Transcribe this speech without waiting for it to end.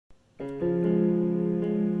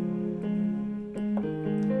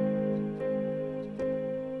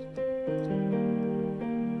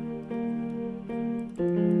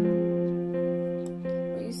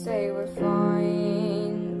We say we're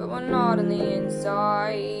fine, but we're not on the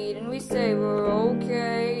inside. And we say we're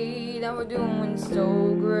okay, that we're doing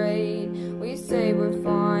so great. We say we're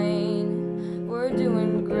fine, we're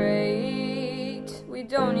doing great. We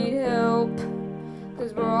don't need help,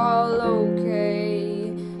 'cause we're all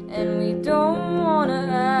okay. And we don't wanna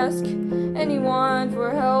ask anyone for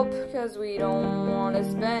help, 'cause we don't wanna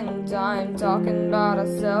spend time talking about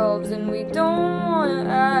ourselves. And we don't wanna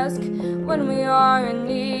ask when we are in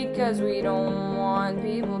need, 'cause we don't want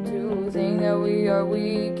people to think that we are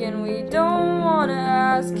weak. And we don't wanna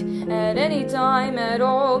ask at any time at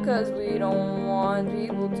all, 'cause we don't want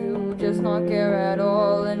people to just not care at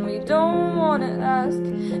all. And we don't wanna ask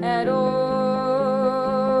at all.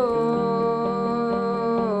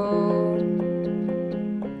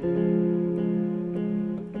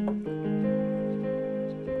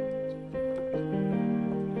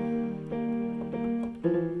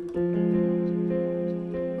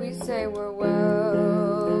 We say we're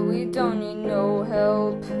well, we don't need no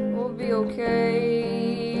help. We'll be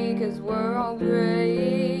okay, 'cause we're all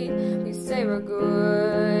great. We say we're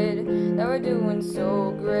good, that we're doing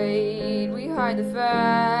so great. We hide the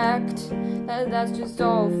fact that that's just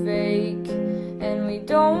all fake. And we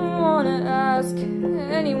don't wanna ask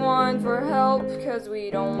anyone for help, 'cause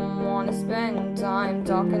we don't wanna spend time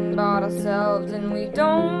talking about ourselves. And we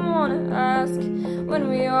don't wanna ask when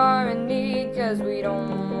we are in need, 'cause we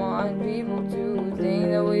don't want people to think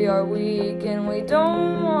that we are weak. And we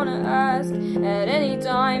don't wanna ask at any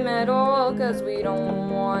time at all, 'cause we don't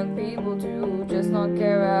want people to just not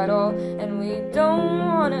care at all. And we don't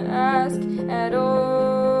wanna ask at all.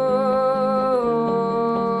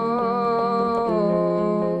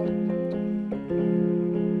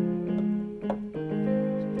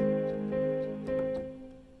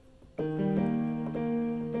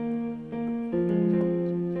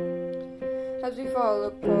 As we fall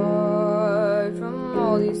apart from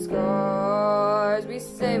all these scars, we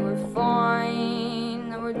say we're fine,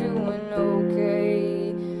 that we're doing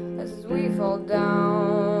okay. As we fall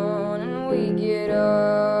down and we get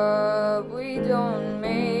up, we don't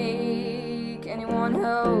make anyone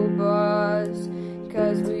help us,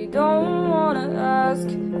 'cause we don't wanna ask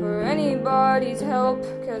for anybody's help,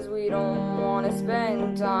 'cause we don't wanna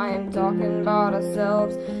spend time talking about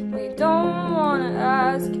ourselves. We don't wanna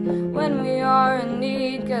ask when we are in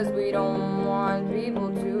need, 'cause we don't want people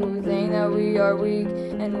to think that we are weak.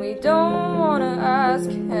 And we don't wanna ask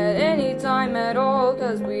at any time at all,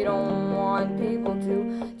 'cause we don't want people to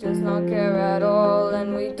just not care at all.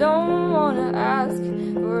 And we don't wanna ask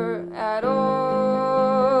for at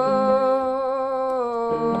all.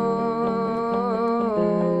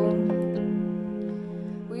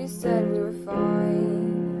 We said we were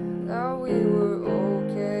fine, that we were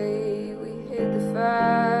okay. We hid the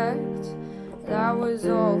fact that was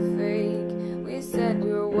all fake. We said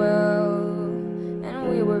we were well and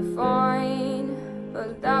we were fine,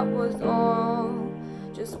 but that was all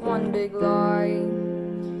just one big lie.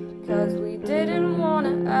 'Cause we didn't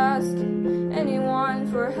wanna ask anyone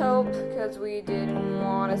for help, 'cause we didn't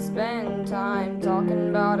wanna spend time talking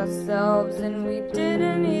about ourselves. And we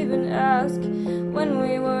didn't even ask when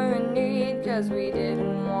we were in need, 'cause we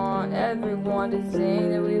didn't want everyone to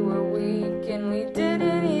think that we were weak. And we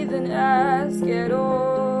didn't even ask at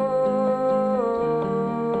all.